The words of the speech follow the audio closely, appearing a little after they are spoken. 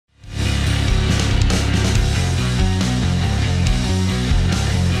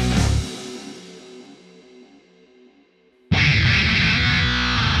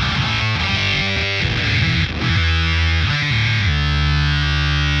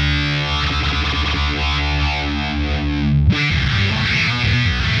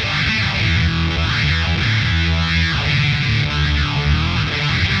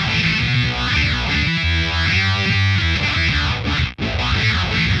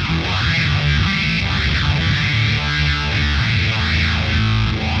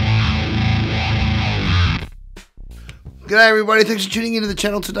G'day everybody, thanks for tuning into the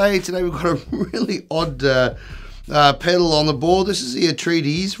channel today. Today we've got a really odd pedal on the board. This is the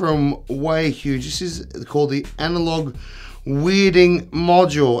Atreides from Way Huge. This is called the analog weirding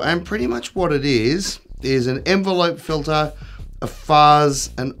module, and pretty much what it is an envelope filter, a fuzz,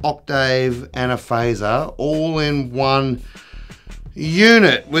 an octave and a phaser all in one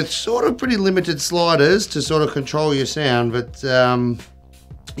unit with sort of pretty limited sliders to sort of control your sound, but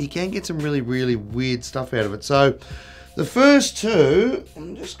you can get some really weird stuff out of it. So the first two,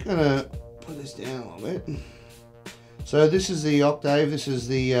 I'm just gonna put this down a little bit. So this is the octave, this is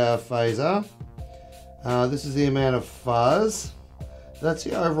the phaser, this is the amount of fuzz. That's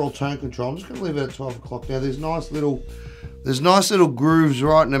the overall tone control. I'm just gonna leave it at 12 o'clock now. There's nice little grooves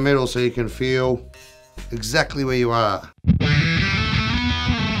right in the middle so you can feel exactly where you are.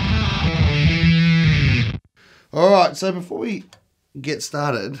 All right, so before we get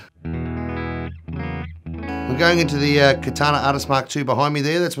started, I'm going into the Katana Artist Mark II behind me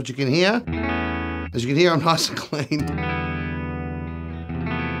there. That's what you can hear. As you can hear, I'm nice and clean.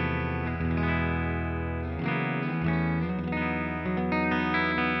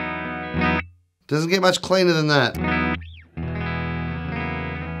 Doesn't get much cleaner than that.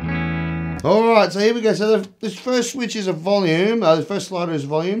 All right, so here we go. So this first switch is a volume. The first slider is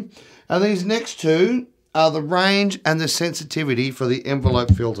volume. And these next two are the range and the sensitivity for the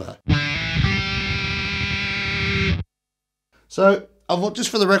envelope filter. So, just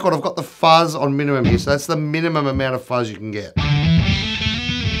for the record, I've got the fuzz on minimum here, so that's the minimum amount of fuzz you can get.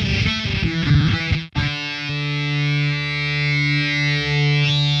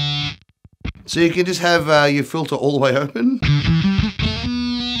 So you can just have your filter all the way open.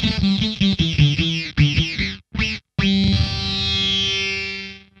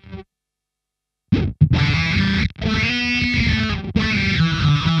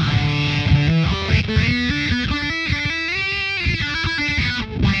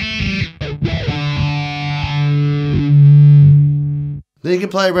 Then you can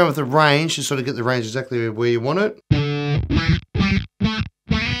play around with the range to sort of get the range exactly where you want it.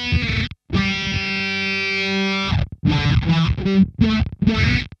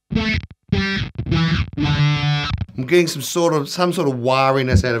 I'm getting some sort of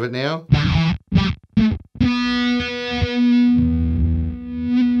wariness out of it now.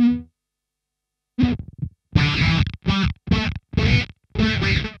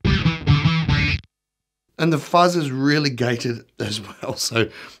 And the fuzz is really gated as well, so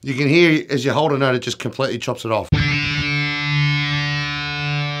you can hear as you hold a note, it just completely chops it off.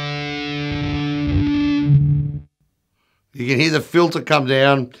 You can hear the filter come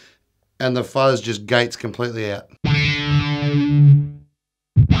down and the fuzz just gates completely out.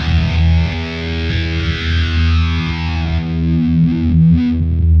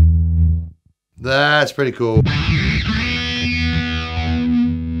 That's pretty cool.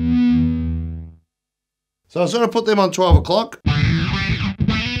 So I sort of put them on 12 o'clock.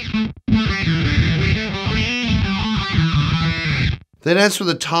 Then as for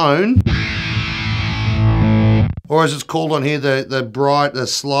the tone, or as it's called on here, the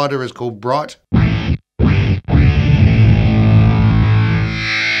slider is called bright.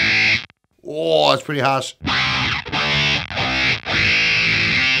 Oh, it's pretty harsh.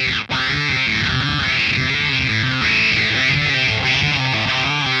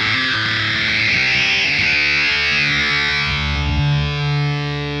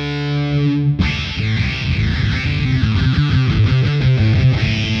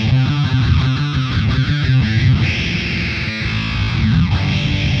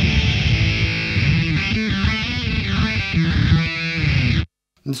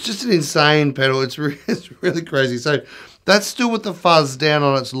 It's just an insane pedal. It's really crazy. So that's still with the fuzz down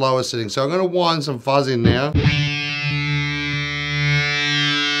on its lower setting. So I'm going to wind some fuzz in now.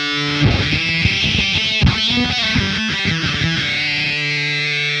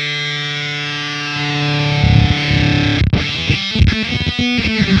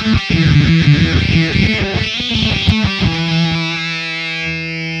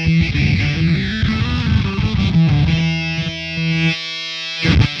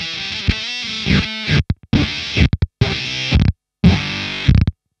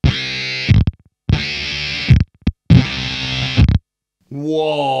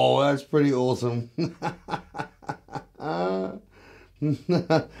 Whoa, that's pretty awesome.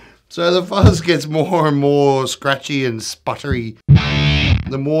 So the fuzz gets more and more scratchy and sputtery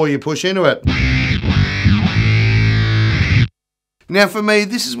the more you push into it. Now for me,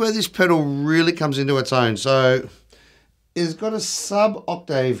 this is where this pedal really comes into its own. So it's got a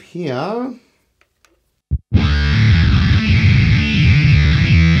sub-octave here.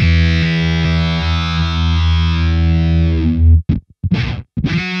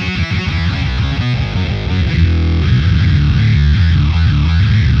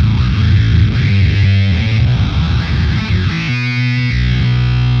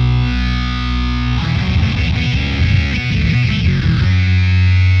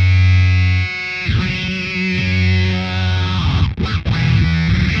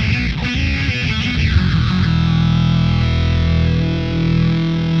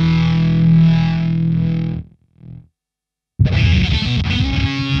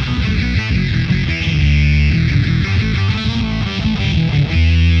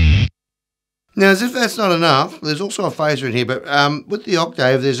 Now, as if that's not enough, there's also a phaser in here, but with the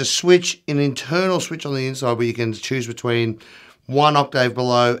octave, there's a switch, an internal switch on the inside where you can choose between 1 octave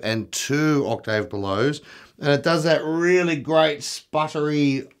below and 2 octave belows. And it does that really great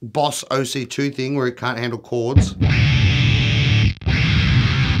sputtery Boss OC2 thing where it can't handle chords.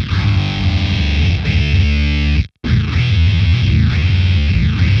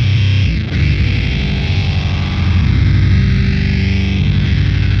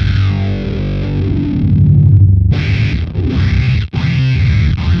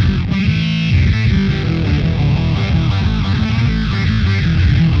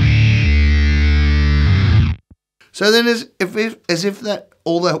 So then, as if that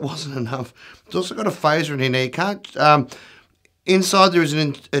all that wasn't enough, it's also got a phaser in here. Now you can't. Inside there is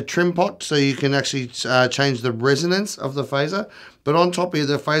a trim pot, so you can actually change the resonance of the phaser. But on top here,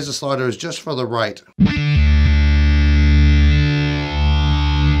 the phaser slider is just for the rate.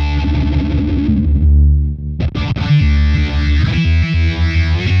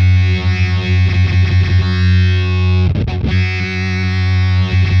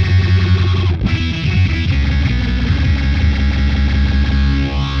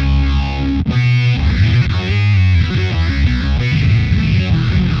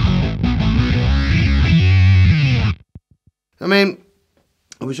 I mean,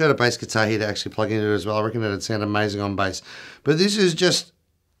 I wish I had a bass guitar here to actually plug into it as well. I reckon it'd sound amazing on bass. But this is just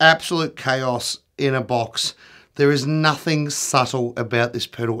absolute chaos in a box. There is nothing subtle about this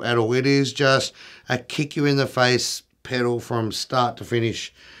pedal at all. It is just a kick you in the face pedal from start to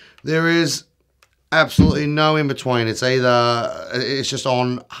finish. There is absolutely no in between. It's just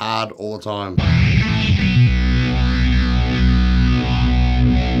on hard all the time.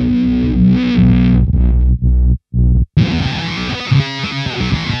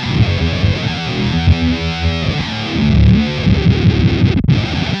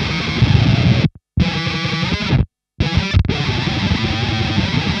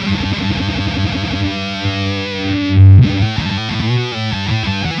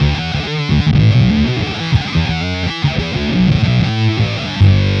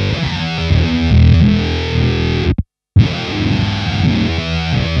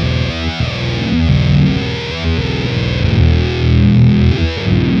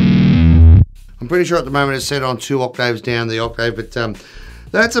 I'm pretty sure at the moment it's set on 2 octaves down the octave, but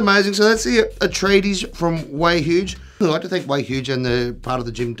that's amazing. So that's the Atreides from Way Huge. I'd like to thank Way Huge and the part of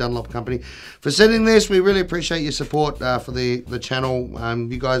the Jim Dunlop company for sending this. We really appreciate your support for the channel.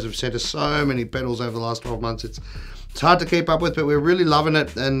 You guys have sent us so many pedals over the last 12 months. It's hard to keep up with, but we're really loving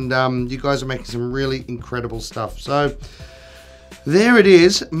it, and you guys are making some really incredible stuff. So there it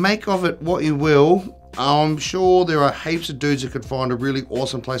is. Make of it what you will. I'm sure there are heaps of dudes that could find a really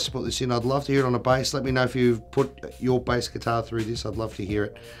awesome place to put this in. I'd love to hear it on a bass. Let me know if you've put your bass guitar through this. I'd love to hear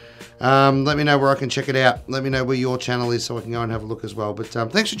it. Let me know where I can check it out. Let me know where your channel is so I can go and have a look as well. But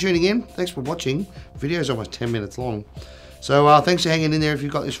thanks for tuning in. Thanks for watching. The video is almost 10 minutes long. So thanks for hanging in there. If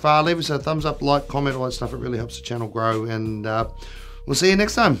you've got this far, leave us a thumbs up, like, comment, all that stuff. It really helps the channel grow. And we'll see you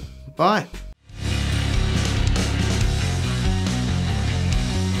next time. Bye.